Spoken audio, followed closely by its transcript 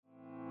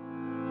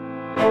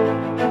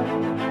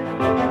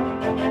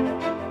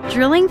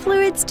Drilling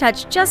fluids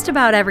touch just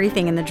about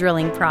everything in the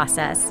drilling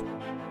process.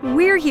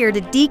 We're here to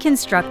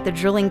deconstruct the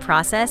drilling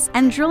process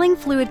and drilling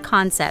fluid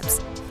concepts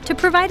to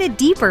provide a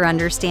deeper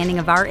understanding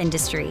of our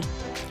industry.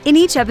 In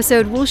each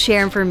episode, we'll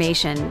share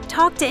information,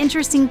 talk to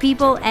interesting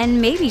people,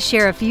 and maybe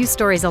share a few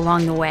stories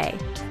along the way.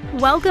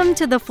 Welcome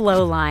to The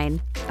Flow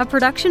Line, a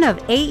production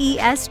of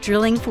AES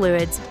Drilling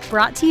Fluids,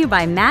 brought to you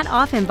by Matt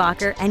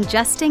Offenbacher and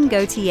Justin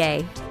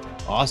Gauthier.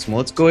 Awesome.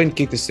 Let's go ahead and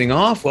kick this thing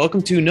off.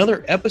 Welcome to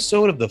another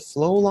episode of The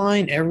Flow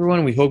Line,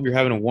 everyone. We hope you're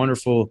having a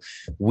wonderful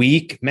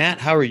week. Matt,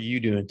 how are you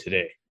doing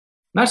today?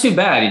 Not too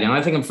bad.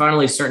 I think I'm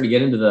finally starting to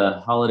get into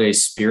the holiday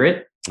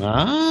spirit.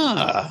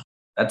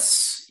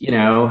 That's,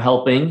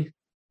 helping.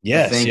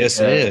 Yes,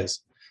 it is.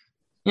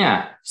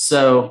 Yeah.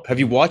 So have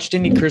you watched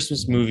any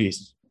Christmas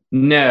movies?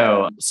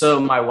 No.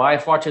 So my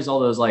wife watches all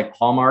those like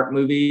Hallmark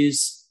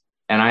movies,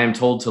 and I am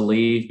told to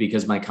leave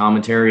because my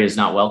commentary is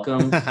not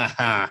welcome.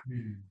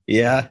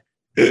 Yeah.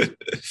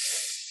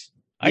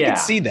 I can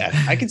see that.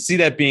 I can see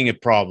that being a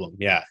problem.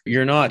 Yeah.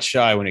 You're not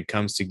shy when it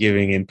comes to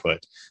giving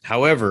input.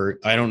 However,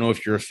 I don't know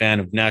if you're a fan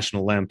of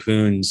National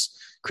Lampoon's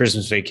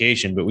Christmas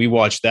Vacation, but we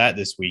watched that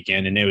this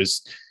weekend and it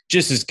was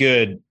just as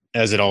good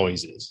as it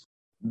always is.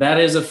 That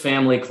is a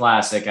family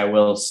classic, I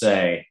will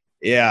say.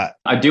 Yeah.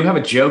 I do have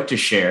a joke to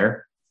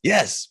share.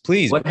 Yes,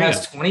 please. What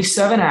has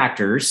 27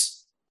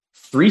 actors,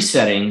 3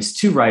 settings,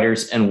 2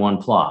 writers, and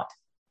 1 plot?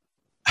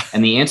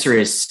 And the answer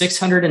is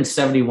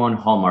 671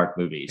 Hallmark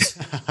movies.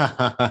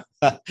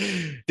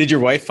 Did your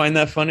wife find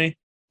that funny?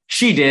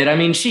 She did. I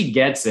mean, she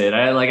gets it.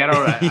 I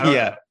don't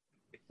yeah.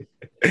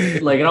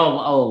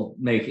 I'll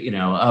make,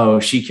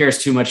 she cares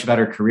too much about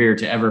her career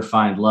to ever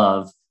find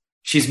love.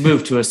 She's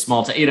moved to a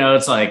small town,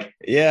 it's like,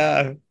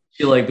 yeah,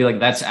 she'll be like,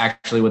 that's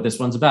actually what this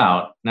one's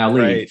about. Now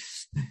leave.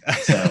 Right.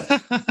 So.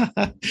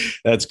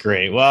 That's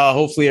great. Well,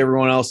 hopefully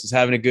everyone else is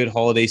having a good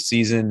holiday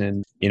season.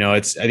 And,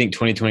 I think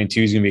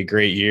 2022 is going to be a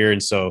great year.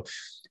 And so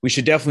we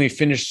should definitely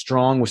finish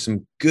strong with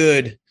some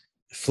good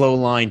flow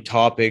line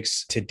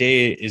topics.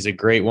 Today is a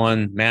great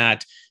one,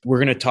 Matt. We're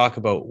going to talk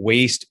about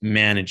waste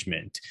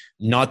management,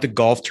 not the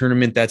golf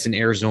tournament that's in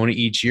Arizona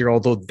each year,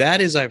 although that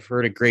is, I've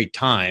heard, a great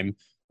time.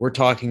 We're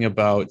talking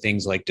about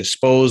things like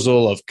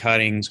disposal of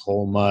cuttings,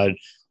 whole mud,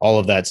 all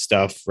of that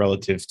stuff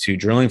relative to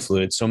drilling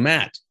fluids. So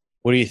Matt,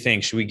 what do you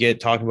think? Should we get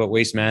talking about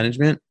waste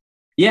management?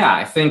 Yeah,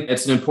 I think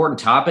it's an important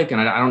topic, and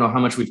I don't know how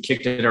much we've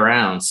kicked it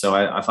around. So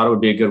I thought it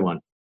would be a good one.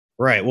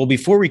 Right. Well,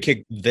 before we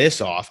kick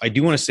this off, I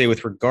do want to say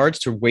with regards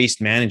to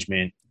waste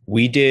management,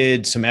 we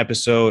did some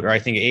episode, or I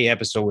think a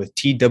episode with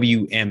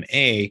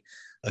TWMA,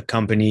 a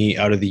company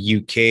out of the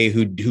UK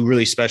who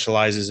really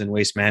specializes in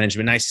waste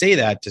management. And I say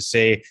that to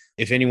say,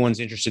 if anyone's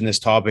interested in this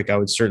topic, I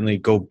would certainly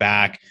go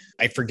back.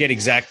 I forget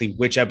exactly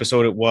which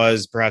episode it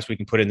was. Perhaps we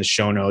can put it in the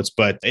show notes,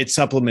 but it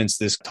supplements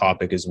this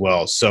topic as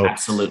well. So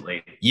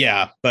absolutely.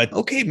 Yeah. But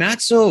okay,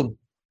 Matt, so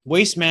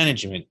waste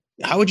management,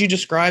 how would you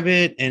describe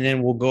it? And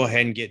then we'll go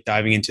ahead and get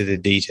diving into the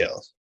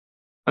details.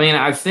 I mean,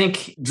 I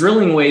think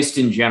drilling waste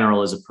in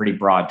general is a pretty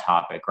broad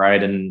topic,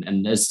 right?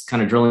 And as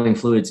kind of drilling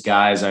fluids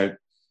guys,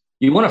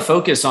 you want to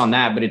focus on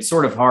that, but it's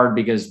sort of hard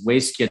because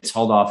waste gets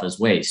hauled off as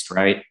waste,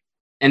 right?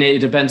 And it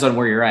depends on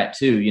where you're at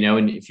too,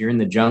 and if you're in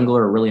the jungle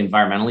or a really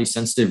environmentally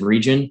sensitive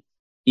region,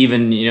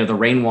 even, the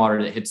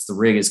rainwater that hits the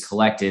rig is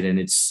collected and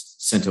it's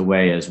sent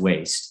away as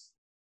waste,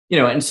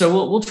 and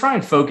so we'll try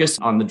and focus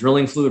on the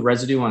drilling fluid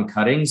residue on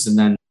cuttings and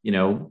then,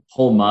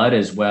 whole mud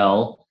as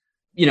well,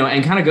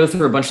 and kind of go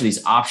through a bunch of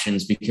these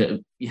options because,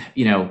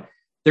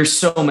 there's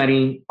so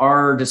many.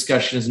 Our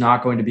discussion is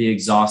not going to be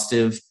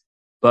exhaustive.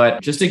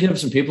 But just to give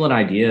some people an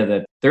idea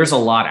that there's a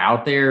lot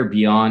out there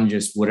beyond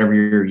just whatever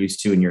you're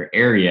used to in your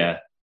area.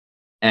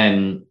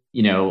 And,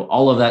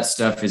 all of that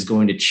stuff is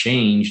going to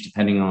change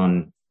depending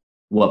on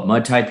what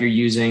mud type you're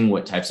using,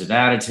 what types of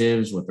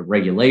additives, what the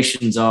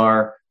regulations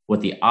are, what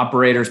the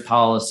operator's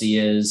policy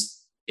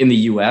is. In the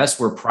US,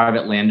 where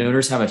private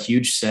landowners have a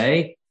huge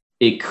say,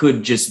 it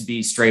could just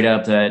be straight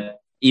up that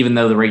even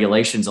though the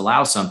regulations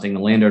allow something, the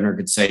landowner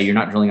could say, you're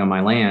not drilling on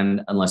my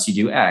land unless you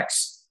do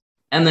X.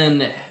 And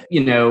then,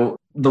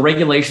 the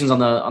regulations on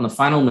the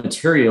final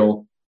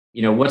material,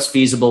 what's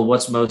feasible,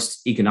 what's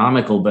most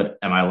economical, but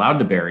am I allowed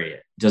to bury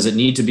it? Does it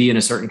need to be in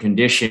a certain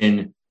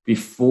condition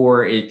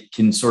before it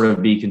can sort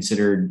of be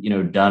considered,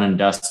 done and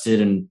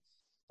dusted? And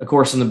of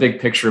course, in the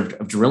big picture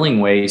of drilling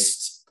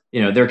waste,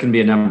 there can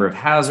be a number of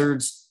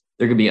hazards,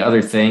 there could be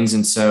other things.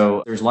 And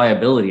so there's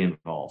liability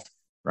involved,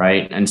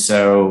 right? And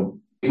so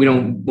we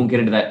won't get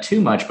into that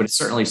too much, but it's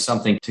certainly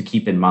something to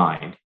keep in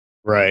mind.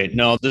 Right.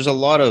 No, there's a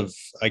lot of,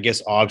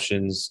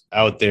 options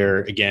out there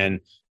again.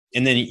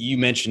 And then you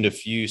mentioned a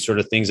few sort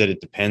of things that it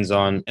depends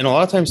on. And a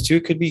lot of times too,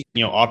 it could be,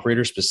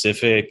 operator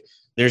specific.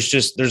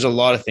 There's a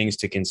lot of things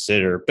to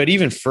consider, but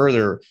even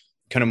further,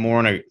 kind of more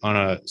on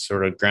a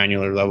sort of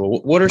granular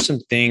level, what are some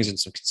things and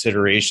some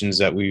considerations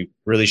that we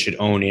really should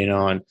own in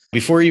on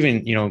before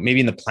even, maybe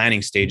in the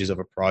planning stages of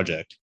a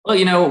project?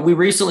 Well, we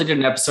recently did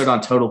an episode on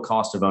total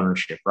cost of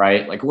ownership,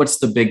 right? Like what's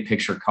the big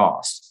picture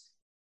cost?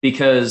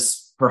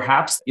 Because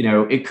perhaps,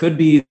 it could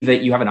be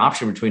that you have an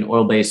option between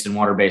oil-based and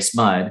water-based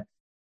mud.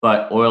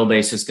 but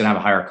oil-based is going to have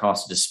a higher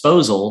cost of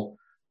disposal.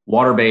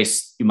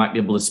 Water-based, you might be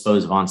able to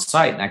dispose of on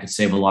site, and that could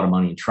save a lot of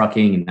money in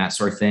trucking and that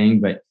sort of thing.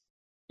 But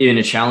in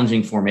a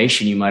challenging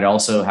formation, you might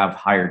also have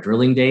higher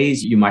drilling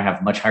days. You might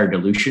have much higher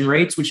dilution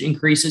rates, which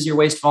increases your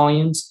waste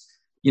volumes.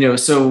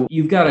 So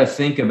you've got to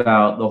think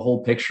about the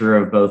whole picture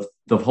of both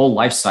the whole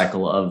life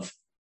cycle of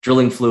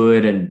drilling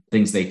fluid and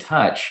things they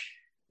touch,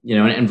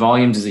 and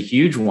volumes is a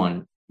huge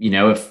one.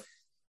 If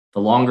the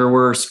longer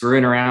we're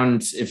screwing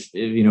around, if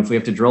we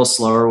have to drill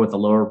slower with a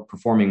lower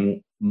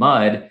performing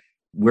mud,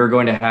 we're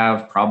going to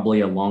have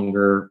probably a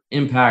longer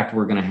impact.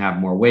 We're going to have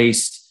more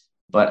waste.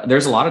 But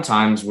there's a lot of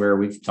times where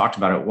we've talked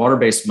about it.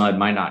 Water-based mud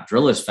might not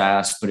drill as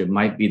fast, but it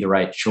might be the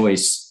right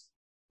choice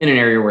in an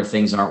area where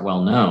things aren't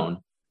well known.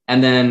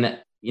 And then,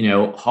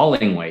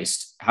 hauling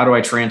waste. How do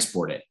I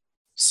transport it?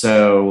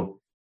 So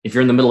if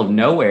you're in the middle of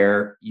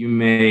nowhere, you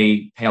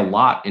may pay a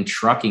lot in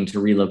trucking to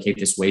relocate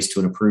this waste to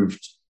an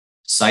approved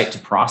site to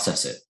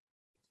process it.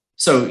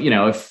 So,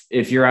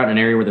 if you're out in an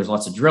area where there's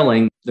lots of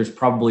drilling, there's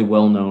probably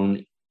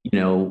well-known,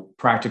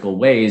 practical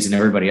ways, and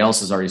everybody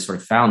else has already sort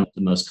of found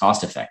the most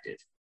cost-effective.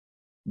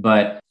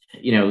 But,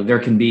 there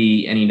can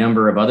be any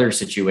number of other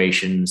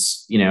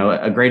situations.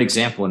 A great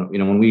example,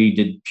 when we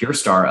did Pure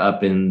Star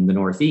up in the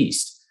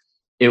Northeast,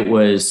 it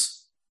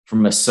was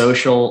from a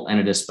social and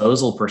a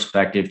disposal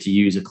perspective to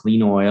use a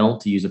clean oil,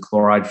 to use a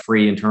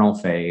chloride-free internal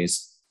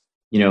phase,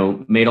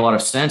 made a lot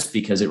of sense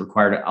because it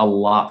required a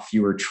lot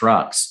fewer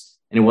trucks.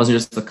 And it wasn't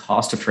just the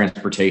cost of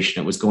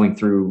transportation. It was going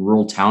through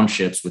rural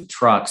townships with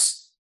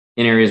trucks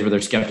in areas where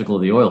they're skeptical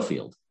of the oil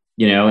field,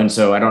 and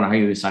so I don't know how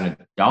you assign a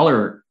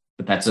dollar,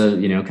 but that's a,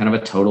 kind of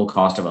a total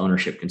cost of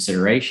ownership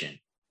consideration.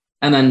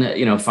 And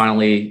then,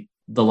 finally,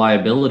 the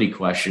liability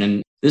question.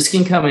 And this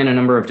can come in a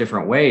number of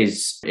different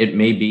ways. It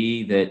may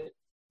be that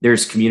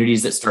there's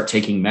communities that start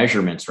taking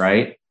measurements,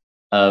 right,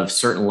 of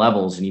certain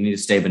levels, and you need to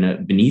stay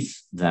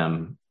beneath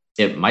them.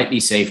 It might be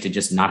safe to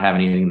just not have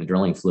anything in the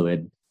drilling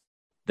fluid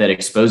that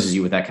exposes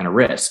you with that kind of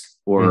risk,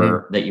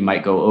 or that you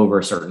might go over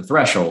a certain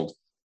threshold.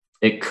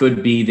 It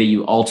could be that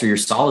you alter your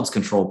solids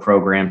control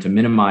program to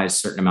minimize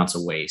certain amounts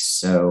of waste.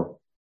 So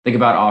think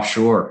about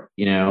offshore.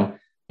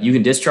 You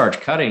can discharge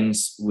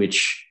cuttings,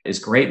 which is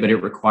great, but it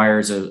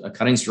requires a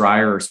cuttings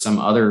dryer or some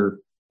other.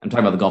 I'm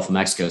talking about the Gulf of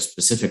Mexico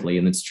specifically,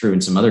 and it's true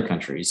in some other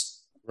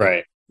countries.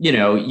 Right.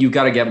 You've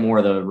got to get more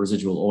of the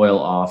residual oil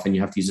off, and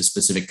you have to use a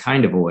specific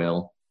kind of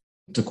oil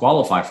to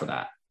qualify for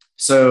that.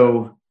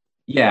 So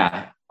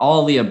yeah,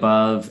 all the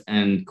above.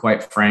 And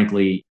quite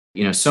frankly,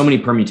 so many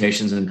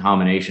permutations and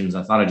combinations.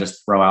 I thought I'd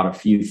just throw out a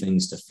few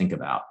things to think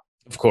about.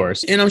 Of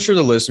course. And I'm sure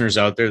the listeners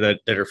out there that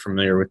are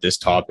familiar with this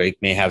topic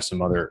may have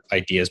some other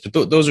ideas,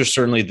 but those are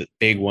certainly the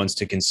big ones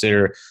to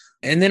consider.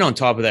 And then on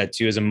top of that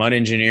too, as a mud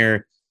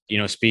engineer,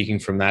 speaking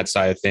from that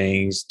side of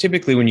things,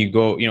 typically when you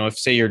go, if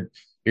say you're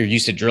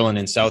used to drilling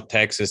in South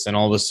Texas and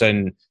all of a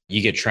sudden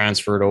you get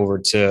transferred over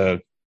to,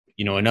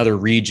 another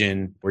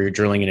region where you're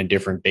drilling in a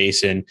different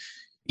basin,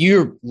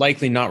 you're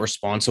likely not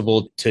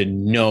responsible to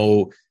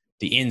know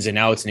the ins and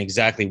outs and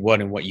exactly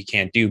what and what you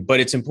can't do. But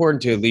it's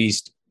important to at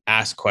least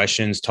ask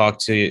questions, talk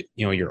to,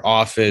 your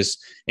office,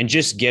 and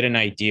just get an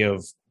idea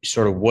of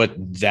sort of what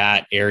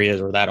that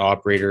area or that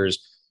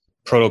operator's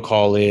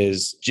protocol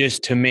is,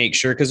 just to make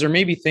sure, because there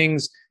may be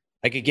things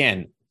like,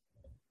 again,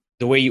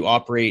 the way you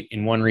operate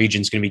in one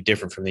region is going to be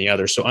different from the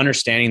other. So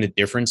understanding the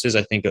differences,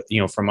 I think,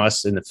 from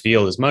us in the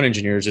field as mud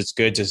engineers, it's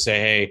good to say,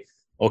 hey,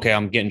 okay,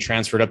 I'm getting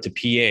transferred up to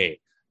PA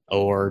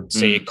or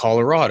say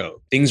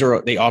Colorado.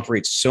 They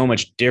operate so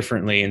much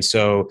differently. And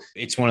so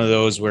it's one of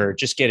those where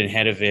just get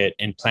ahead of it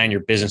and plan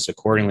your business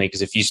accordingly.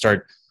 Because if you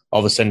start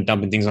all of a sudden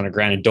dumping things on the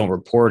ground and don't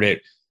report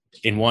it,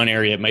 in one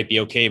area, it might be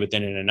okay. But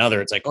then in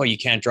another, it's like, oh, you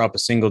can't drop a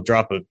single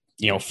drop of,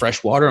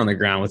 fresh water on the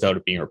ground without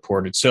it being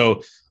reported.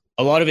 So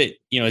a lot of it,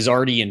 is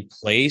already in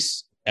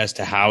place as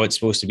to how it's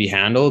supposed to be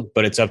handled,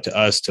 but it's up to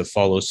us to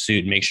follow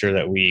suit and make sure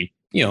that we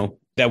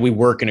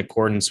work in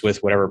accordance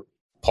with whatever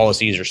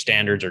policies or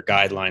standards or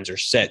guidelines are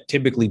set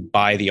typically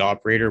by the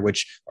operator,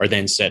 which are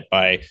then set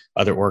by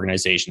other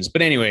organizations.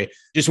 But anyway,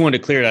 just wanted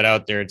to clear that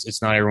out there.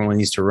 It's not everyone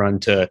needs to run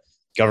to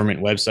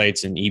government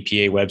websites and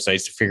EPA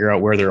websites to figure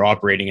out where they're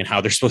operating and how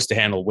they're supposed to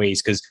handle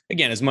waste. Because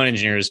again, as mud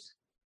engineers,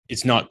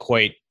 it's not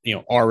quite,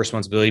 our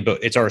responsibility,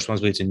 but it's our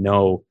responsibility to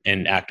know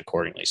and act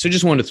accordingly. So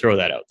just wanted to throw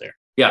that out there.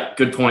 Yeah,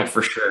 good point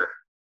for sure.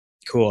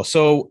 Cool.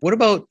 So what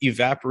about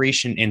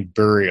evaporation and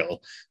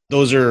burial?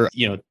 Those are,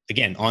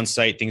 again,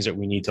 on-site things that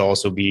we need to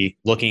also be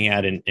looking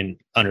at and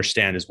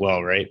understand as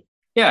well, right?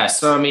 Yeah.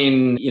 So,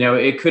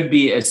 it could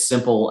be as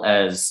simple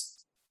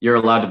as you're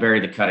allowed to bury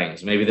the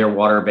cuttings. Maybe they're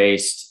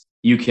water-based.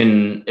 You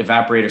can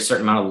evaporate a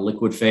certain amount of the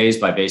liquid phase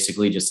by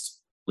basically just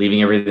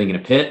leaving everything in a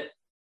pit,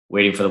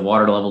 waiting for the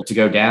water level to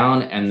go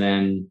down, and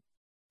then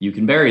you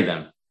can bury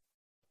them.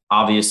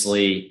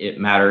 Obviously, it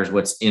matters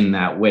what's in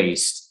that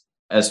waste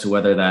as to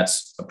whether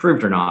that's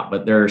approved or not.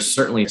 But there are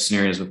certainly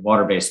scenarios with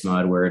water-based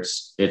mud where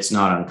it's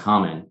not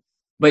uncommon.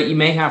 But you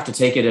may have to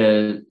take it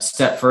a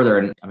step further.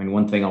 And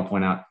one thing I'll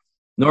point out,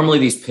 normally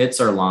these pits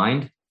are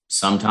lined.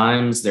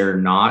 Sometimes they're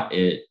not.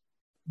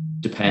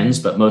 Depends,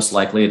 but most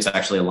likely it's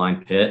actually a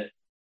lined pit.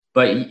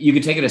 But you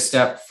could take it a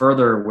step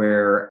further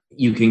where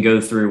you can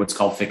go through what's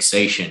called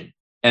fixation.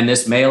 And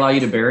this may allow you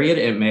to bury it.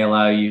 It may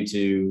allow you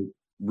to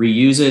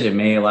reuse it. It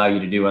may allow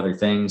you to do other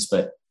things.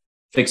 But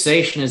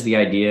fixation is the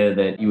idea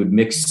that you would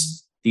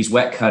mix these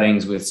wet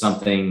cuttings with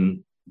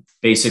something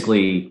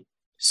basically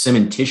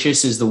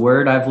cementitious is the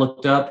word I've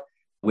looked up,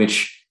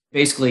 which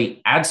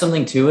basically adds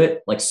something to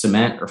it like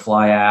cement or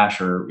fly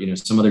ash or,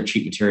 some other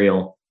cheap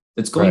material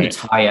that's going to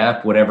tie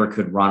up whatever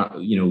could run,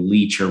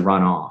 leach or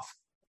run off.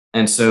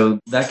 And so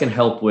that can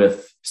help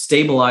with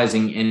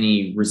stabilizing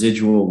any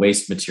residual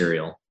waste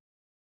material.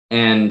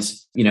 And,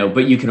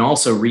 but you can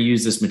also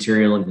reuse this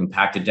material and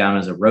compact it down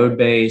as a road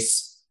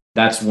base.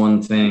 That's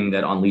one thing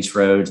that on lease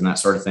roads and that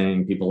sort of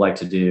thing, people like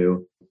to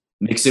do.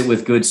 Mix it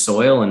with good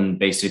soil and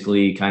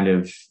basically kind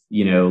of,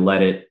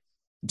 let it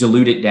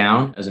dilute it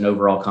down as an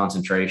overall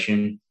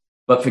concentration.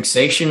 But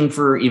fixation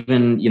for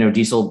even,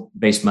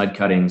 diesel-based mud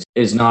cuttings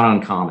is not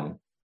uncommon.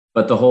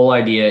 But the whole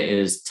idea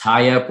is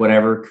tie up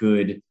whatever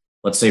could,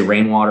 let's say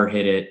rainwater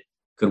hit it,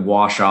 could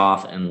wash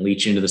off and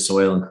leach into the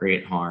soil and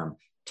create harm.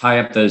 Tie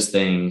up those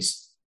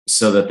things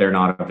so that they're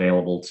not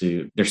available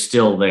they're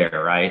still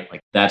there, right?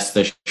 Like that's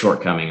the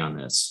shortcoming on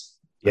this.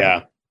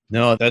 Yeah,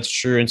 no, that's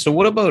true. And so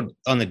what about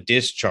on the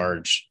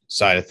discharge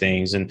side of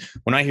things? And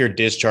when I hear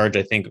discharge,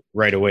 I think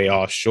right away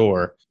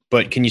offshore,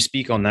 but can you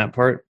speak on that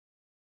part?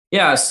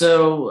 Yeah.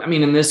 So,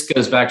 and this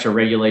goes back to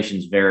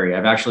regulations vary.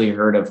 I've actually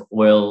heard of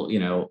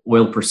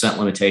oil percent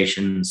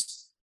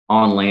limitations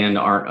on land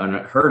aren't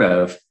unheard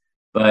of,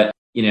 but,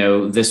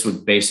 this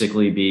would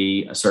basically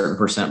be a certain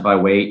percent by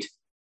weight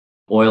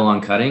oil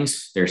on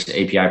cuttings. There's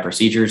API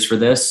procedures for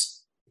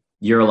this.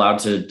 You're allowed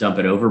to dump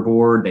it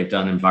overboard. They've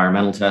done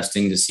environmental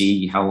testing to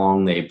see how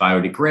long they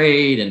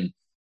biodegrade and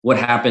what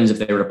happens if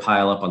they were to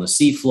pile up on the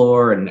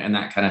seafloor and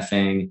that kind of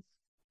thing.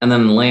 And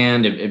then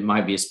land, it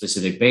might be a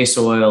specific base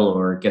oil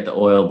or get the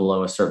oil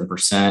below a certain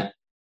percent.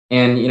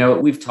 And,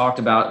 we've talked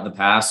about in the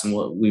past and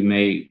what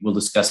we'll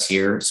discuss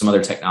here, some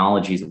other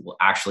technologies that will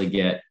actually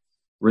get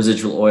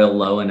residual oil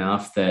low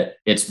enough that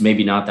it's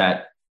maybe not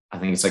that, I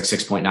think it's like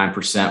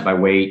 6.9% by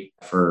weight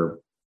for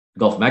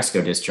Gulf of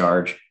Mexico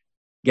discharge,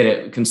 get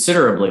it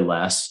considerably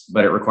less,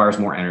 but it requires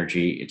more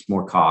energy. It's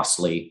more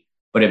costly,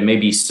 but it may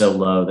be so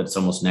low that it's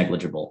almost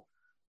negligible.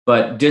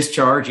 But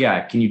discharge,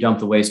 can you dump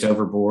the waste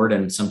overboard?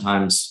 And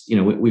sometimes,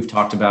 we've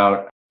talked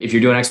about if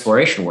you're doing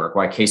exploration work,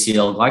 why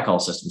KCl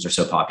glycol systems are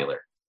so popular.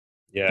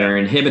 Yeah. They're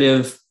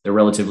inhibitive, they're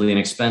relatively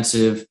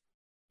inexpensive.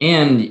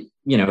 And,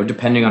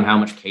 depending on how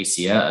much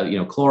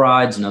KCl,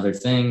 chlorides and other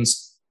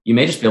things, you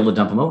may just be able to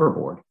dump them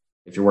overboard.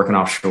 If you're working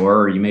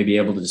offshore, or you may be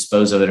able to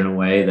dispose of it in a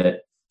way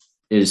that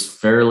is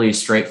fairly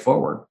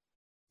straightforward.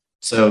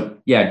 So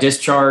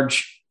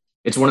discharge,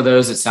 it's one of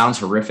those that sounds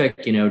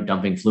horrific,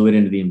 dumping fluid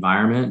into the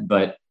environment.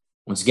 But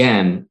once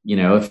again,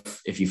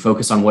 if you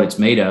focus on what it's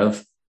made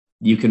of,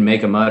 you can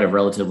make a mud of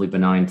relatively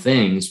benign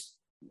things,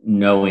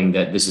 knowing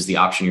that this is the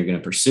option you're going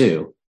to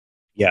pursue.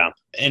 Yeah.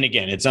 And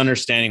again, it's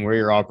understanding where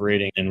you're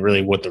operating and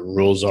really what the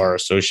rules are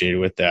associated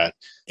with that.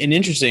 An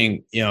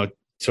interesting,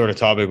 sort of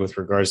topic with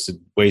regards to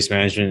waste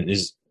management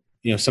is,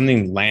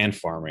 something land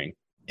farming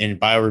and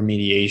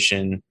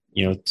bioremediation,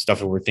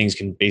 stuff where things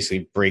can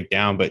basically break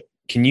down. But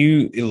can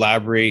you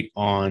elaborate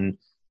on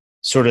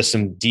sort of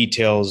some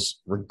details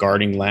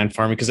regarding land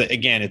farming? Because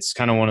again, it's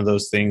kind of one of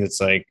those things that's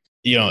like,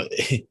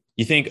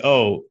 you think,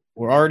 oh,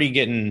 we're already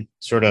getting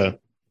sort of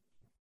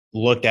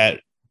looked at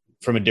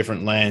from a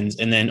different lens.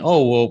 And then,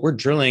 oh, well, we're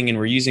drilling and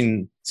we're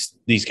using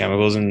these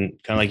chemicals,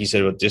 and kind of like you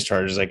said with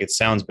discharges, like it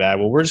sounds bad.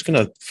 Well, we're just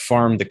going to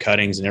farm the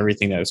cuttings and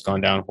everything that has gone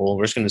down hole.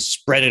 We're just going to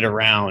spread it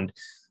around.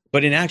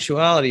 But in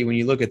actuality, when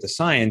you look at the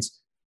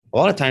science, a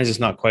lot of times it's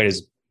not quite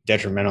as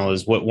detrimental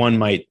as what one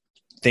might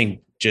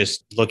think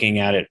just looking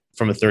at it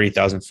from a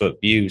 30,000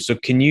 foot view. So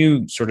can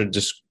you sort of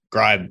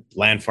describe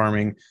land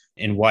farming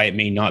and why it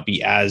may not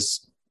be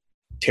as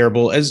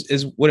terrible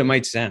as what it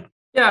might sound?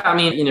 Yeah,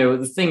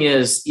 the thing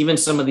is, even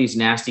some of these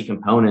nasty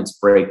components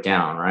break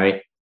down,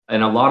 right?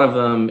 And a lot of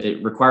them,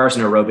 it requires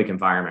an aerobic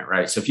environment,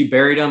 right? So if you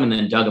buried them and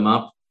then dug them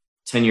up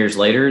 10 years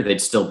later,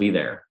 they'd still be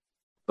there.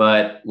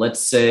 But let's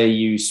say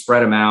you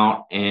spread them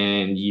out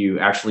and you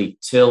actually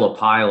till a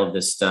pile of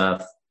this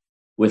stuff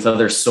with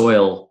other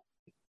soil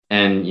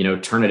and,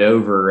 turn it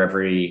over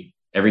every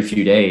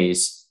few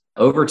days.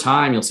 Over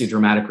time, you'll see a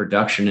dramatic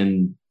reduction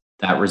in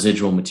that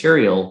residual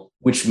material,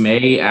 which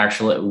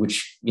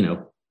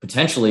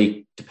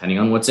potentially, depending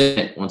on what's in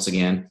it, once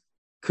again,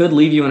 could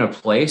leave you in a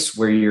place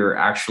where you're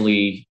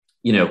actually,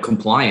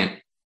 compliant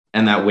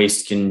and that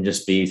waste can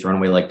just be thrown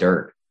away like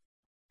dirt.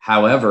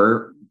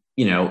 However,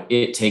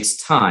 it takes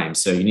time.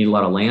 So you need a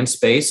lot of land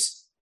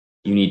space,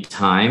 you need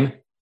time,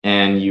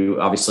 and you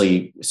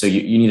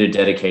need a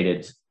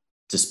dedicated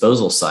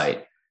disposal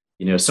site.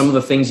 Some of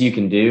the things you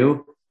can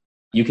do,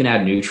 you can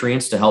add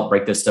nutrients to help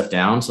break this stuff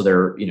down.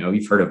 So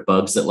you've heard of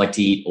bugs that like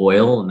to eat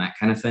oil and that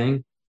kind of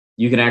thing.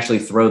 You can actually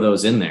throw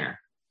those in there,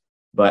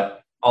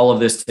 but all of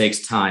this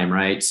takes time,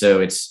 right?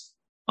 So it's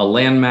a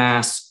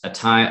landmass,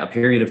 a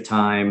period of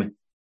time,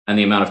 and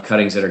the amount of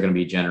cuttings that are going to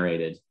be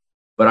generated.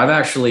 But I've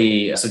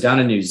actually, so down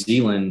in New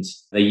Zealand,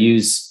 they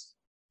use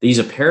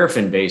a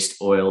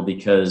paraffin-based oil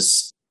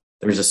because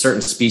there's a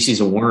certain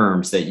species of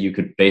worms that you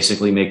could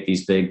basically make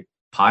these big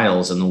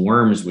piles, and the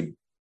worms would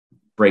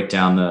break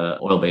down the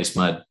oil-based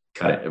mud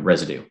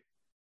residue.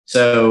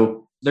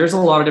 So there's a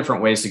lot of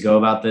different ways to go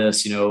about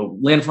this.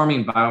 Land farming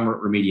and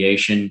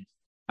bioremediation,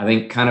 I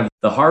think kind of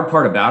the hard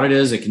part about it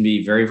is it can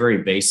be very, very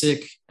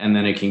basic, and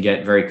then it can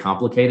get very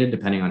complicated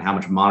depending on how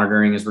much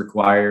monitoring is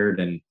required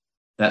and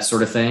that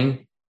sort of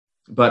thing.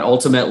 But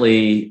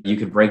ultimately, you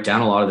could break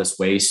down a lot of this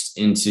waste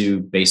into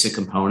basic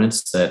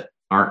components that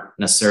aren't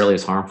necessarily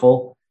as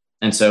harmful.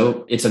 And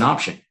so it's an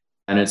option.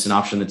 And it's an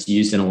option that's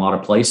used in a lot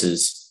of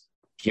places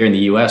here in the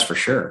US for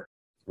sure.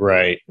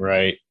 Right.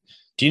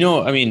 Do you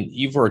know,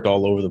 you've worked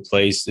all over the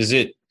place.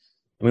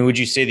 Would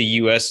you say the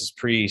US is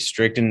pretty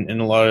strict in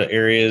a lot of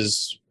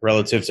areas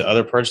relative to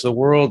other parts of the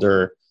world?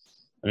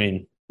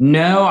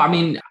 No,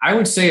 I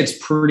would say it's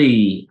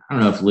pretty, I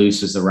don't know if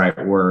loose is the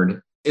right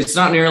word. It's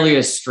not nearly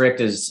as strict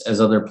as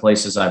other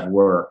places I've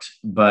worked,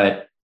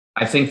 but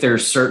I think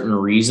there's certain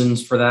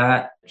reasons for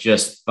that,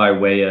 just by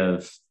way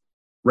of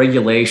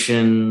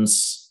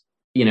regulations.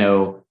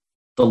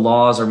 The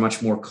laws are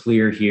much more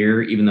clear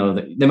here, even though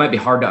they might be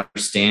hard to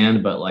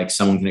understand, but like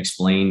someone can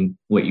explain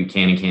what you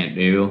can and can't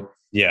do.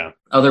 Yeah.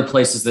 Other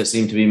places that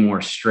seem to be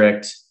more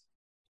strict,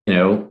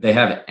 they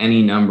have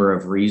any number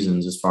of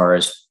reasons as far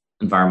as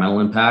environmental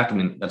impact.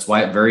 That's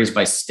why it varies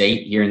by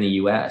state here in the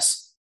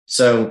US.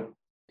 So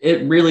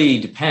it really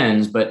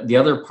depends. But the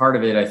other part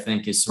of it, I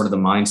think, is sort of the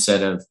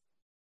mindset of,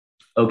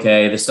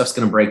 okay, this stuff's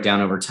going to break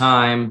down over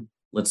time.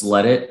 Let's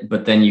let it.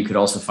 But then you could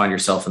also find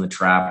yourself in the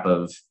trap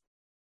of,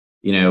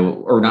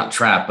 or not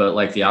trap, but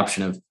like the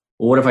option of,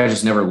 well, what if I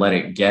just never let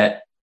it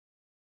get?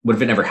 What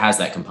if it never has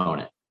that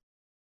component?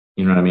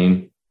 You know what I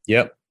mean?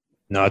 Yep.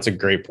 No, that's a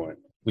great point.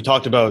 We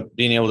talked about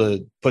being able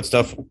to put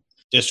stuff,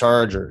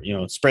 discharge, or,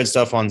 spread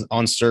stuff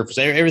on surface.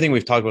 Everything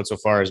we've talked about so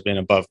far has been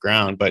above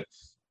ground, but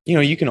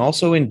you can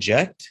also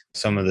inject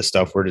some of the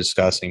stuff we're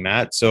discussing,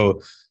 Matt.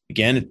 So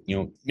again,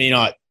 may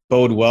not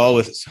bode well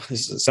with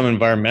some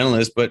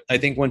environmentalists, but I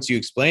think once you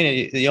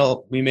explain it,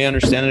 we may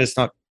understand that it's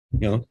not,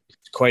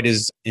 quite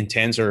as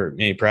intense or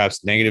maybe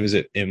perhaps negative as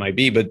it might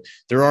be, but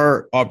there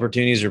are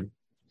opportunities or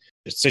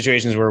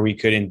situations where we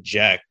could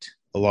inject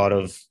a lot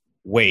of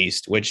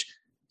waste, which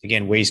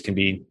again, waste can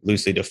be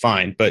loosely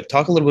defined, but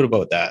talk a little bit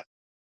about that.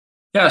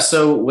 Yeah.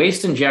 So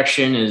waste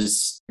injection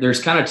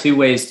there's kind of two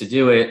ways to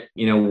do it.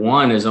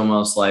 One is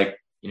almost like,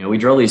 we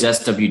drill these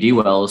SWD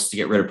wells to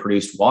get rid of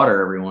produced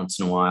water every once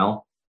in a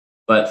while,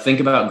 but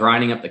think about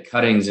grinding up the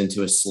cuttings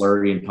into a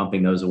slurry and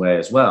pumping those away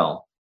as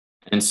well.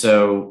 And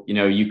so,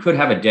 you could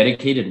have a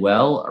dedicated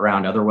well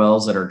around other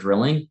wells that are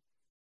drilling,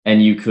 and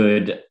you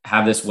could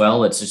have this well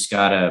that's just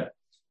got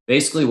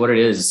basically what it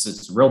is,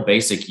 it's a real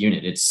basic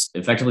unit. It's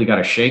effectively got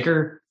a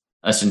shaker,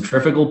 a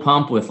centrifugal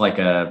pump with like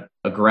a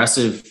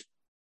aggressive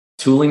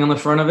tooling on the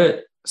front of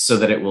it so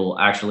that it will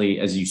actually,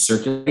 as you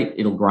circulate,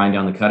 it'll grind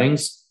down the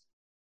cuttings,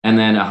 and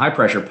then a high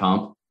pressure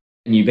pump.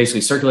 And you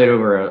basically circulate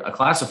over a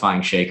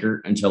classifying shaker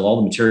until all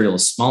the material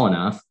is small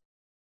enough.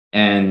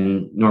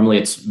 And normally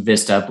it's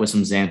visced up with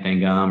some xanthan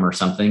gum or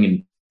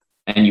something,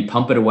 and you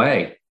pump it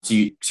away. So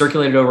you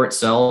circulate it over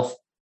itself.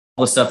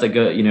 All the stuff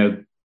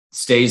that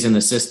stays in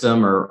the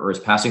system or is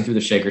passing through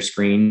the shaker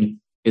screen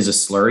is a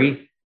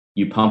slurry.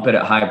 You pump it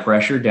at high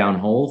pressure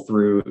downhole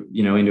through,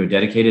 into a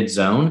dedicated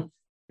zone,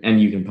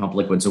 and you can pump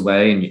liquids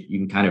away, and you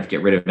can kind of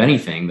get rid of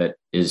anything that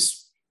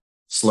is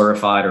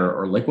slurified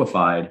or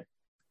liquefied.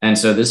 And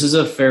so this is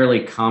a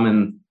fairly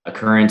common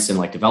occurrence in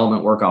like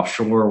development work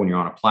offshore when you're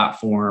on a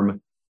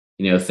platform,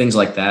 things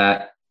like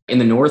that. In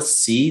the North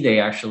Sea,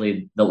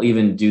 they'll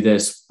even do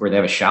this where they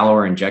have a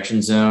shallower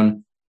injection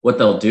zone. What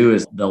they'll do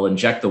is they'll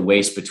inject the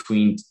waste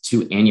between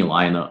two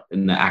annuli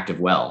in the active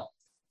well.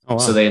 Oh, wow.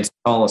 So they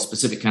install a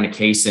specific kind of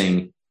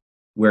casing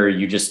where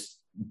you just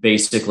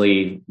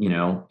basically,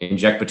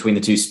 inject between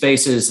the two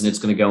spaces, and it's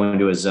going to go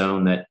into a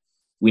zone that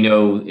we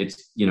know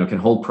it's, can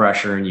hold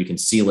pressure and you can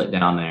seal it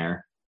down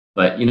there.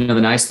 But, the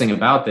nice thing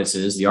about this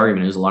is the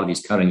argument is a lot of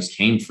these cuttings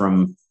came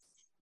from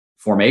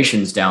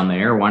formations down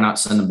there. Why not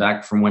send them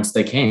back from whence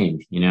they came,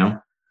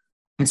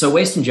 And so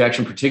waste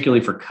injection,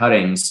 particularly for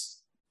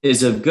cuttings,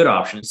 is a good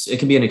option. It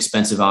can be an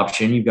expensive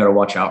option. You've got to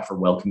watch out for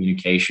well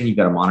communication. You've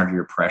got to monitor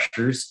your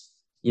pressures,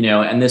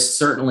 and this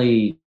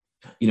certainly,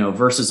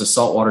 versus a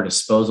saltwater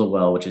disposal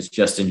well, which is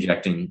just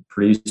injecting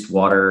produced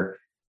water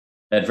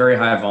at very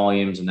high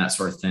volumes and that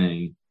sort of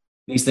thing.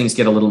 These things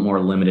get a little more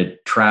limited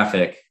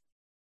traffic.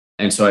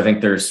 And so I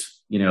think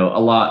there's, a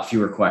lot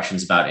fewer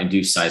questions about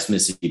induced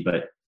seismicity,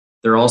 but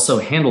they're also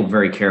handled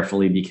very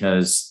carefully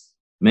because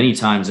many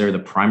times they're the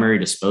primary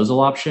disposal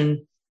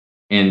option.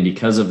 And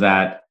because of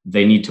that,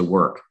 they need to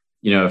work.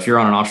 If you're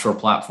on an offshore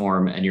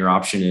platform and your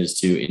option is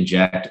to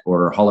inject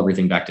or haul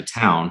everything back to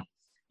town,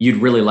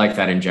 you'd really like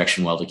that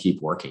injection well to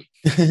keep working.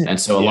 And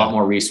so a lot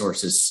more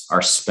resources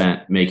are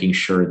spent making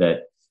sure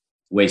that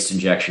waste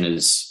injection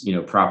is,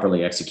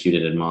 properly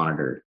executed and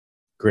monitored.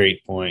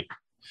 Great point.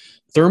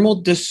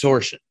 Thermal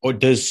desorption or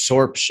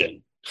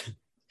desorption.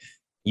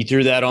 You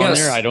threw that on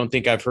there. I don't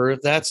think I've heard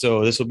of that.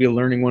 So this will be a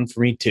learning one for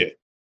me too.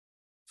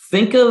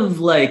 Think of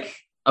like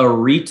a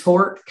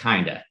retort,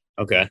 kind of.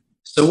 Okay.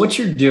 So what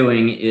you're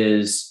doing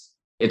is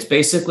it's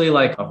basically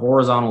like a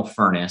horizontal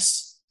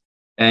furnace,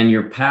 and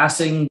you're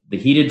passing the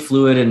heated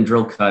fluid and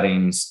drill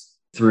cuttings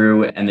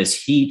through, and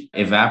this heat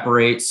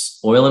evaporates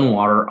oil and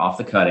water off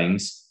the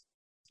cuttings.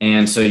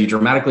 And so you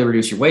dramatically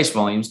reduce your waste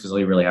volumes because all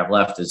you really have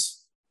left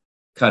is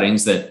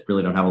cuttings that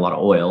really don't have a lot of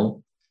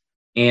oil.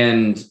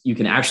 And you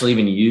can actually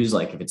even use,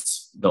 like, if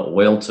it's the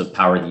oil to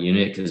power the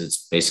unit, because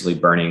it's basically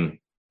burning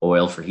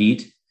oil for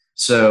heat.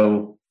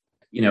 So,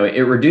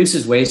 it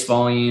reduces waste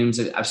volumes.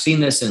 I've seen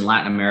this in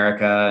Latin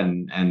America,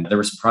 and there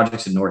were some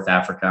projects in North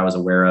Africa I was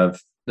aware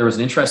of. There was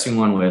an interesting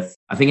one with,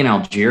 I think in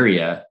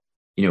Algeria,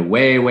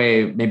 way,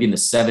 maybe in the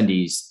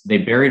 70s, they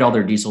buried all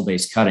their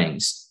diesel-based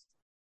cuttings.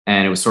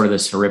 And it was sort of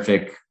this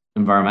horrific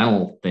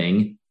environmental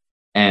thing.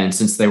 And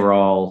since they were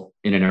all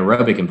in an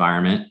aerobic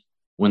environment,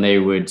 when they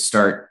would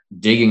start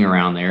digging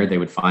around there, they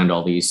would find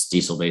all these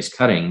diesel-based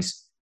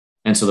cuttings.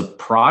 And so the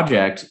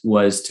project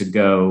was to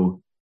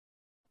go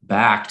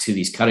back to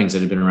these cuttings that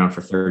had been around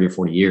for 30 or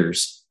 40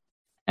 years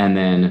and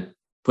then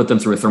put them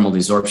through a thermal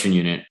desorption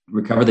unit,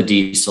 recover the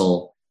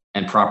diesel,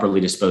 and properly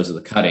dispose of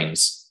the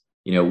cuttings,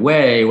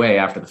 way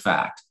after the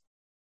fact.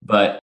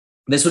 But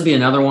this would be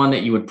another one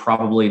that you would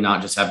probably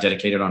not just have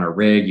dedicated on a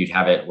rig. You'd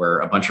have it where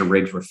a bunch of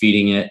rigs were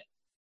feeding it.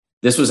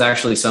 This was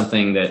actually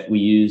something that we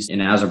used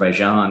in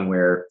Azerbaijan,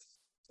 where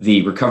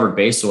the recovered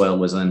base oil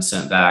was then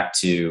sent back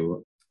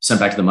to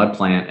the mud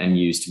plant and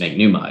used to make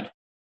new mud.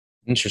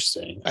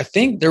 Interesting. I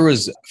think there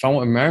was, if I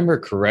remember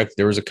correct,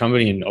 there was a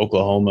company in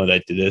Oklahoma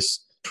that did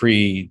this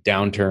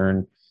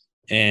pre-downturn.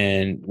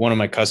 And one of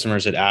my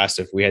customers had asked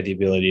if we had the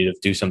ability to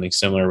do something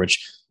similar,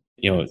 which,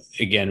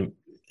 again,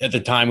 at the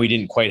time we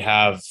didn't quite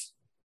have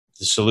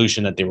the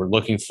solution that they were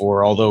looking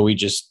for, although we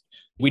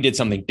did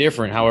something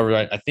different. However,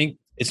 I think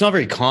it's not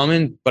very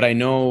common, but I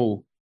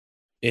know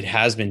it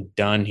has been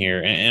done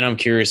here. And I'm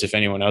curious if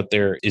anyone out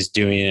there is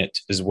doing it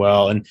as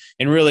well. And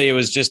really, it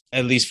was just,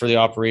 at least for the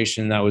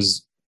operation that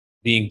was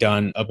being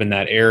done up in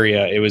that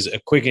area, it was a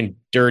quick and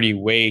dirty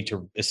way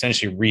to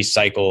essentially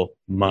recycle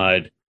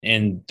mud.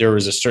 And there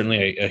was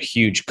certainly a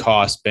huge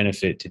cost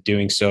benefit to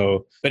doing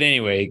so. But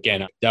anyway,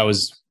 again, that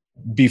was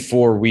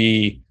before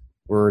we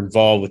were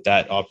involved with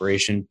that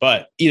operation.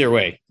 But either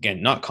way,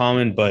 again, not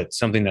common, but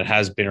something that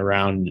has been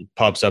around and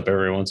pops up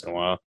every once in a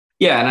while.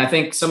 Yeah. And I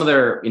think some of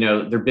their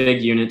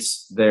big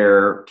units,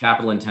 they're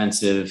capital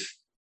intensive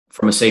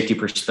from a safety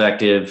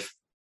perspective.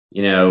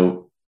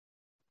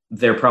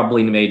 They're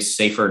probably made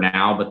safer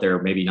now, but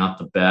they're maybe not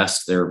the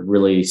best. They're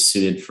really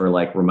suited for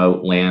like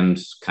remote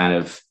land kind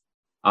of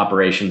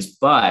operations.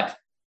 But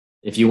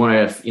if you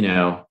want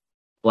to,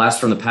 blast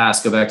from the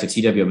past, go back to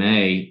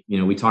TWMA,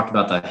 we talked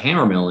about the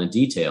hammer mill in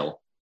detail,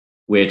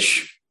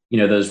 which,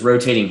 those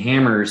rotating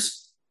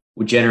hammers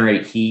would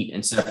generate heat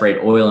and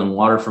separate oil and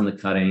water from the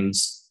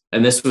cuttings.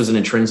 And this was an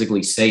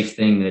intrinsically safe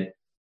thing that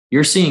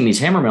you're seeing these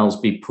hammer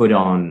mills be put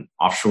on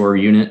offshore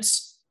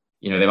units.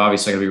 They've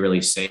obviously got to be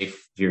really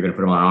safe if you're going to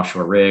put them on an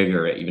offshore rig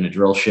or even a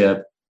drill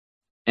ship.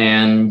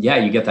 And yeah,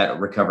 you get that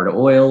recovered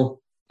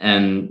oil,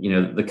 and,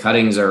 the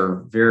cuttings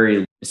are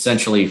very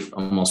essentially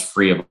almost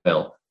free of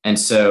oil. And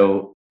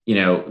so,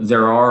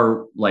 there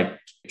are like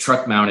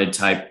truck mounted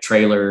type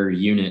trailer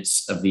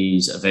units of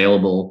these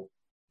available.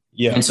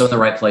 Yeah. And so in the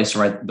right place,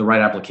 the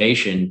right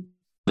application,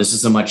 this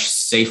is a much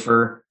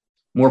safer,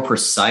 more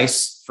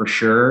precise for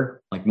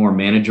sure, like more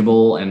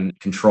manageable and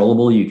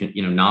controllable. You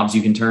can, knobs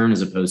you can turn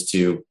as opposed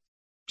to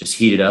just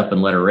heat it up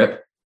and let it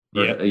rip.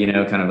 Yeah.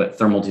 Kind of what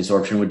thermal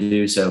desorption would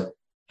do. So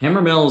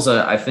hammer mills,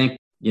 I think,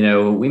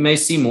 we may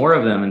see more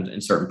of them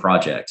in certain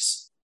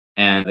projects.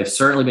 And they've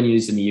certainly been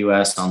used in the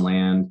US on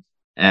land.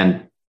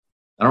 And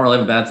I don't really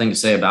have a bad thing to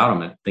say about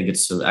them. I think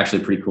it's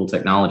actually pretty cool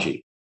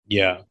technology.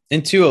 Yeah.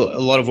 And two, a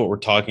lot of what we're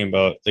talking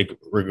about, like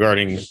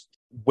regarding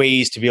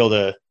ways to be able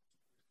to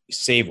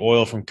save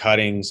oil from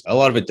cuttings, a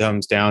lot of it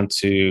comes down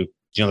to,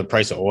 the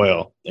price of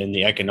oil and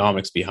the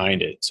economics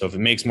behind it. So if it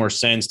makes more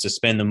sense to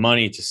spend the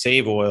money to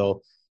save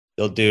oil,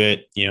 they'll do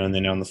it, and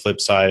then on the flip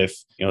side,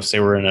 if, say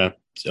we're in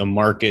a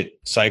market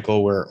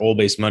cycle where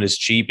oil-based mud is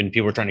cheap and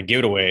people are trying to give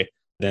it away,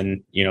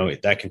 then,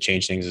 that can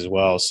change things as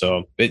well.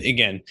 So, but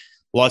again,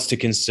 lots to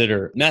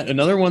consider. Matt,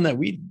 another one that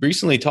we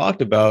recently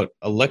talked about,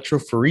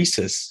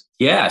 electrophoresis.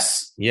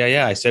 Yes.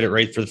 Yeah. I said it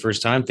right for the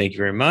first time. Thank you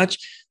very much.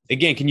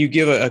 Again, can you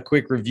give a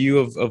quick review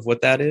of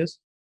what that is?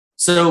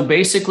 So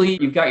basically,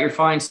 you've got your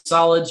fine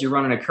solids, you're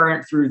running a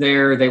current through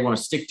there. They want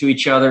to stick to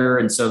each other,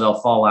 and so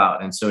they'll fall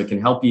out. And so it can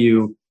help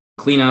you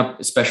clean up,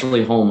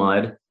 especially whole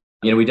mud.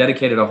 We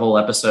dedicated a whole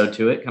episode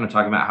to it, kind of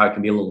talking about how it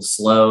can be a little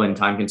slow and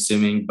time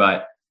consuming,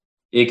 but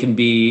it can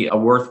be a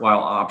worthwhile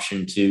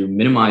option to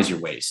minimize your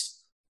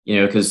waste,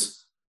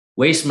 because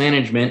waste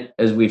management,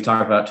 as we've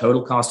talked about,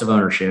 total cost of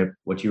ownership,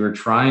 what you are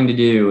trying to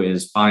do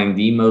is find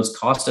the most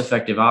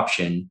cost-effective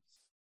option.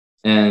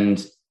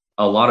 And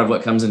a lot of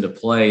what comes into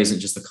play isn't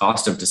just the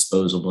cost of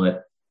disposal,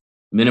 but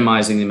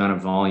minimizing the amount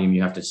of volume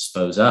you have to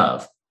dispose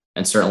of.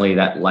 And certainly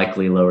that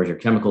likely lowers your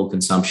chemical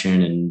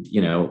consumption and,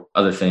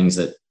 other things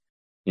that,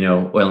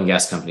 oil and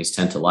gas companies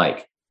tend to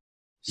like.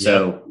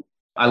 So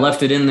I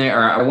left it in there.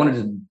 Or I wanted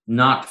to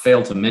not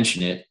fail to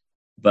mention it,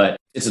 but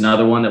it's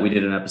another one that we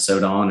did an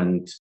episode on,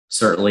 and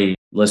certainly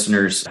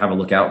listeners have a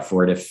look out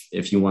for it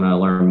if you want to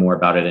learn more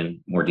about it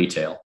in more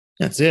detail.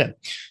 That's it.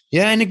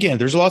 Yeah. And again,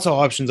 there's lots of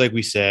options, like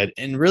we said.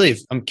 And really,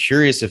 I'm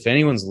curious if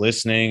anyone's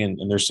listening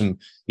and there's some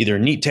either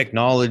neat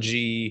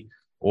technology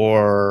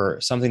or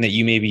something that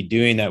you may be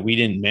doing that we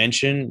didn't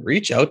mention,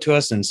 reach out to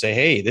us and say,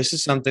 hey, this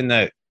is something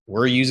that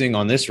we're using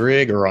on this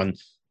rig or on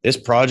this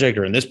project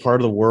or in this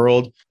part of the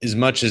world. As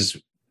much as,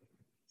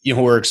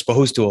 we're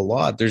exposed to a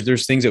lot,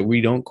 there's things that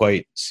we don't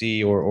quite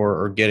see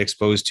or get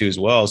exposed to as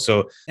well.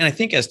 So, and I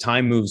think as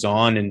time moves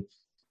on and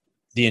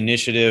the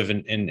initiative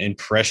and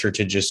pressure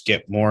to just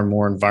get more and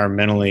more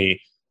environmentally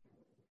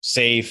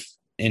safe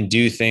and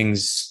do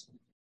things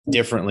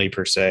differently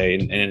per se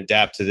and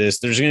adapt to this,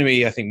 there's going to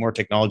be, I think, more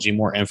technology,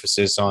 more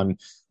emphasis on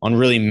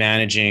really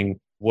managing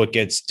what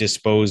gets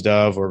disposed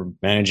of or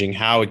managing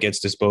how it gets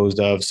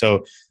disposed of.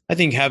 So I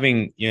think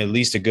having at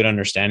least a good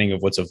understanding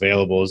of what's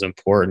available is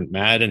important,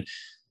 Matt. And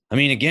I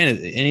mean, again,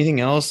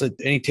 anything else,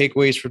 any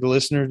takeaways for the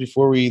listeners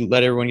before we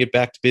let everyone get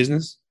back to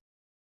business?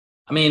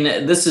 I mean,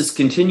 this is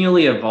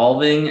continually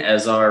evolving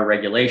as our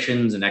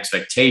regulations and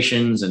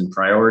expectations and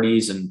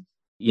priorities. And,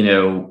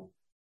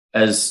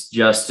 as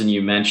Justin,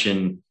 you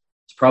mentioned,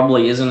 it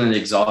probably isn't an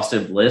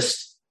exhaustive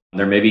list.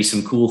 There may be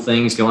some cool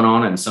things going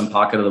on in some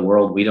pocket of the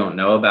world we don't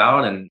know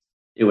about, and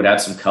it would add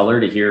some color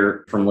to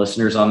hear from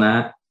listeners on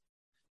that.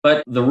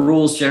 But the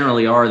rules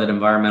generally are that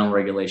environmental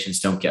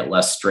regulations don't get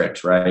less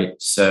strict, right?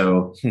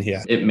 So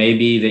It may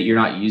be that you're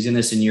not using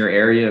this in your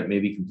area. It may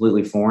be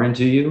completely foreign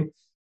to you,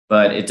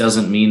 but it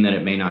doesn't mean that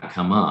it may not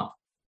come up.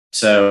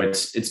 So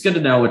it's good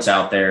to know what's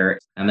out there,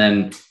 and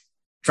then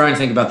try and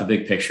think about the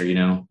big picture.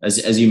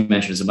 As you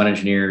mentioned, as a mud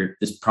engineer,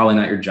 it's probably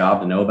not your job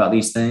to know about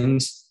these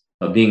things,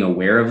 but being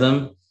aware of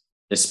them,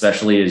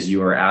 especially as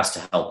you are asked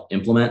to help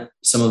implement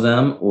some of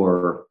them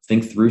or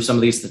think through some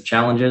of these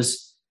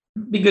challenges,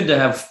 be good to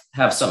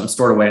have something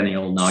stored away in the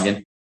old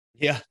noggin.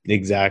 Yeah,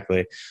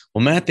 exactly.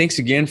 Well, Matt, thanks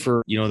again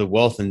for, the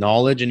wealth of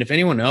knowledge. And if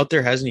anyone out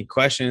there has any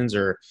questions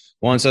or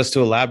wants us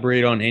to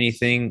elaborate on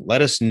anything,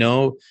 let us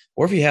know.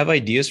 Or if you have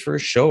ideas for a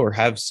show or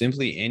have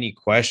simply any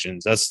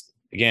questions,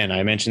 again,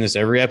 I mention this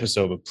every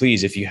episode, but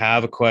please, if you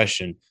have a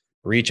question,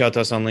 reach out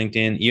to us on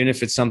LinkedIn. Even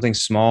if it's something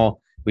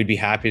small, we'd be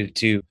happy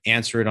to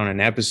answer it on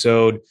an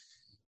episode.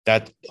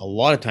 That a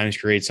lot of times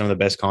creates some of the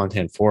best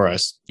content for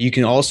us. You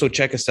can also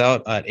check us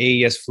out at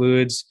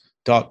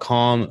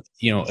aesfluids.com.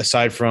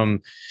 Aside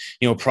from,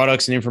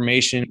 products and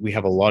information, we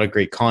have a lot of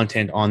great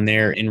content on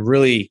there, and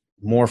really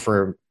more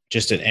for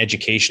just an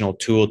educational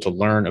tool to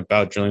learn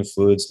about drilling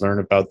fluids, learn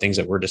about things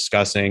that we're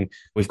discussing.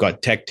 We've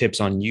got tech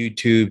tips on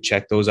YouTube.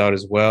 Check those out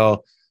as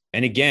well.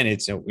 And again,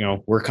 it's,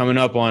 we're coming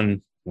up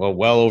on,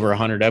 well over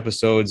 100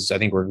 episodes. I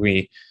think we're going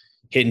to be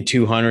hitting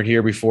 200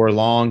 here before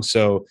long.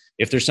 So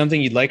if there's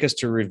something you'd like us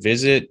to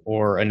revisit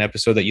or an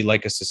episode that you'd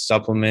like us to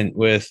supplement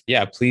with,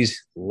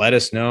 please let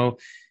us know,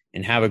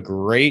 and have a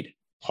great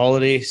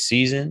holiday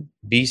season.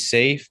 Be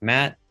safe.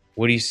 Matt,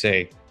 what do you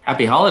say?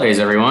 Happy holidays,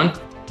 everyone.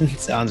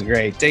 Sounds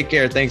great. Take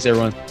care. Thanks,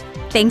 everyone.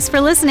 Thanks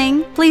for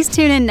listening. Please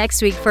tune in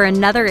next week for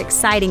another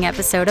exciting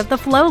episode of The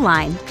Flow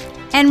Line.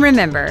 And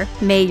remember,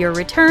 may your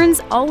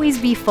returns always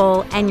be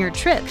full and your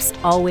trips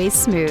always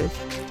smooth.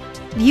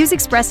 Views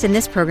expressed in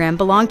this program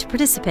belong to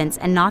participants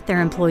and not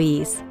their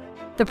employees.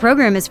 The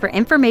program is for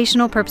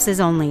informational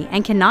purposes only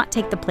and cannot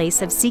take the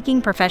place of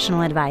seeking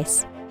professional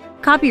advice.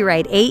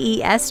 Copyright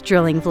AES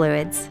Drilling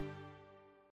Fluids.